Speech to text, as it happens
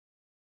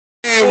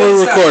Alright,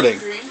 we're recording.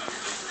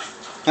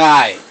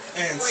 Hi.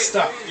 And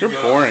stop. You're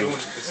boring.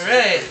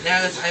 Alright,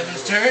 now it's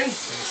Ivan's turn.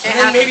 And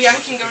then maybe I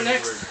can go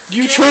next.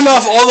 You turned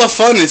off all the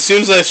fun as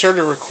soon as I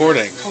started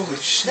recording. Holy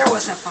shit. There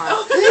wasn't fun.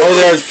 Oh,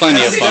 there was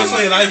plenty of fun.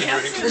 Definitely an Ivan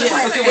break.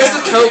 Okay, where's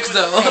the Coke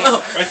though?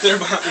 Right there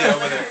behind, yeah,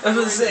 over there. I was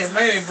gonna say, if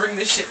I didn't bring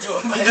this shit to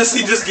him. He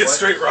just gets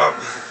straight rum.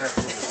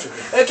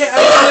 Okay,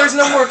 there's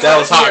no more Coke. That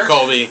was hot, here.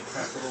 Colby.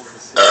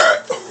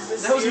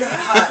 That was not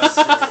hot.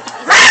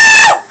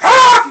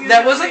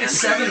 That was like a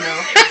 7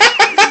 though.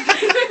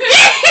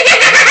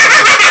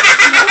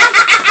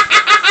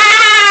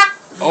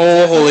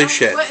 Oh, holy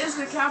shit. What is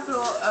the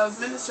capital of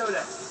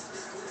Minnesota?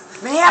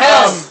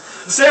 Minneapolis.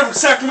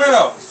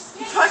 Sacramento.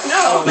 Fuck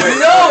no.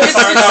 No, it's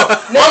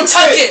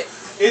Nantucket.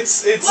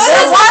 It's There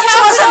once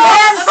was a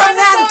man from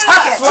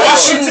Nantucket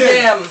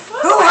Washington.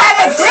 who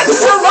had a dick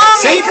so long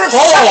he St. could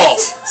Paul.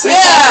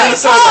 Yeah.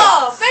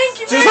 Oh,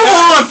 thank you very Come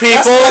much. on,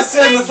 people. I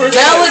said in the first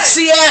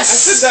Galaxy I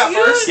said S. that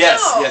first.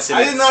 Yes, No. yes, it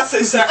I did is. not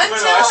say Sacramento.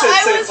 Until I said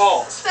I St. was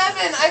Paul.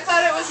 7, I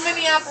thought it was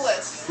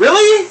Minneapolis.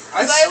 Really?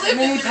 Because I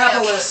lived in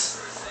Minneapolis.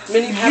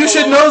 Minneapolis. You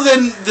should know that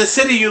the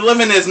city you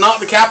live in is not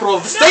the capital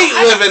of the state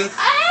you live in.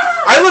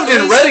 I lived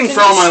in Reading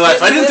for all my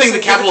life. I didn't think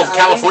the capital of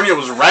California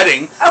was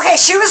Reading. Okay,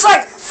 she was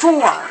like 4.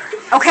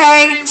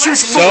 Okay? She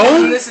was 4.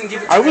 So? Listen,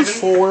 give it to I was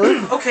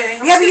Ivan. 4. Okay.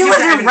 Yeah, but you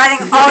lived in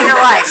Reading all your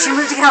life. She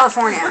moved to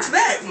California.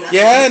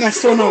 Yeah, and I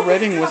still know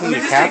Reading wasn't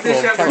the capital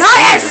of Not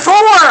at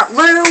California. 4,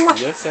 Lou!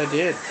 Yes, I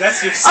did.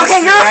 That's your sister.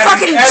 Okay, you're a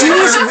fucking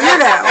genius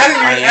weirdo.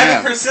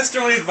 Adding her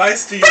sisterly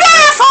advice to you.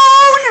 Telephone!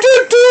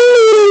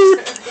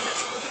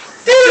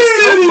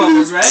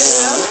 Bubbles, right?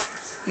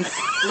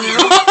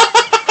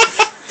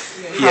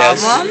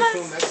 Yes. Problem?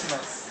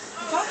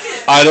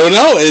 I don't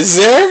know. Is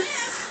there?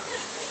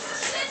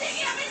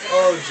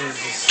 Oh,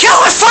 Jesus. Kill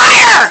with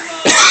fire!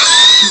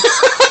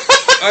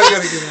 I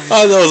gotta get in.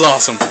 Oh, that was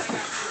awesome.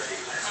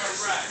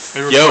 Are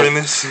you recording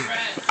this?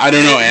 I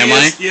don't know. Am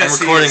I? Yes,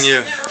 I'm recording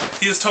you.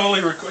 He is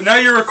totally recording. Now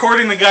you're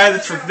recording the guy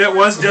that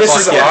was just.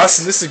 This is yeah.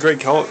 awesome. This is great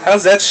color.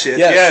 How's that shit?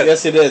 Yes, Yeah.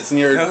 yes, it is. And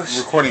you're Oh,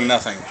 recording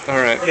nothing. All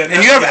right. Yeah,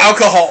 And you have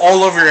alcohol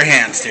all over your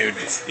hands, dude.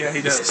 Yeah,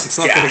 he does. It's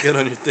not Yeah. gonna get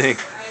on your thing.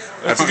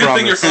 It's a good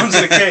thing your phone's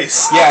in a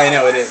case. Yeah, I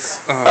know it is.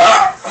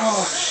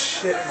 Oh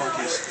shit,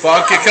 monkeys.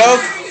 Vodka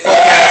Coke? Fuck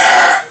yes.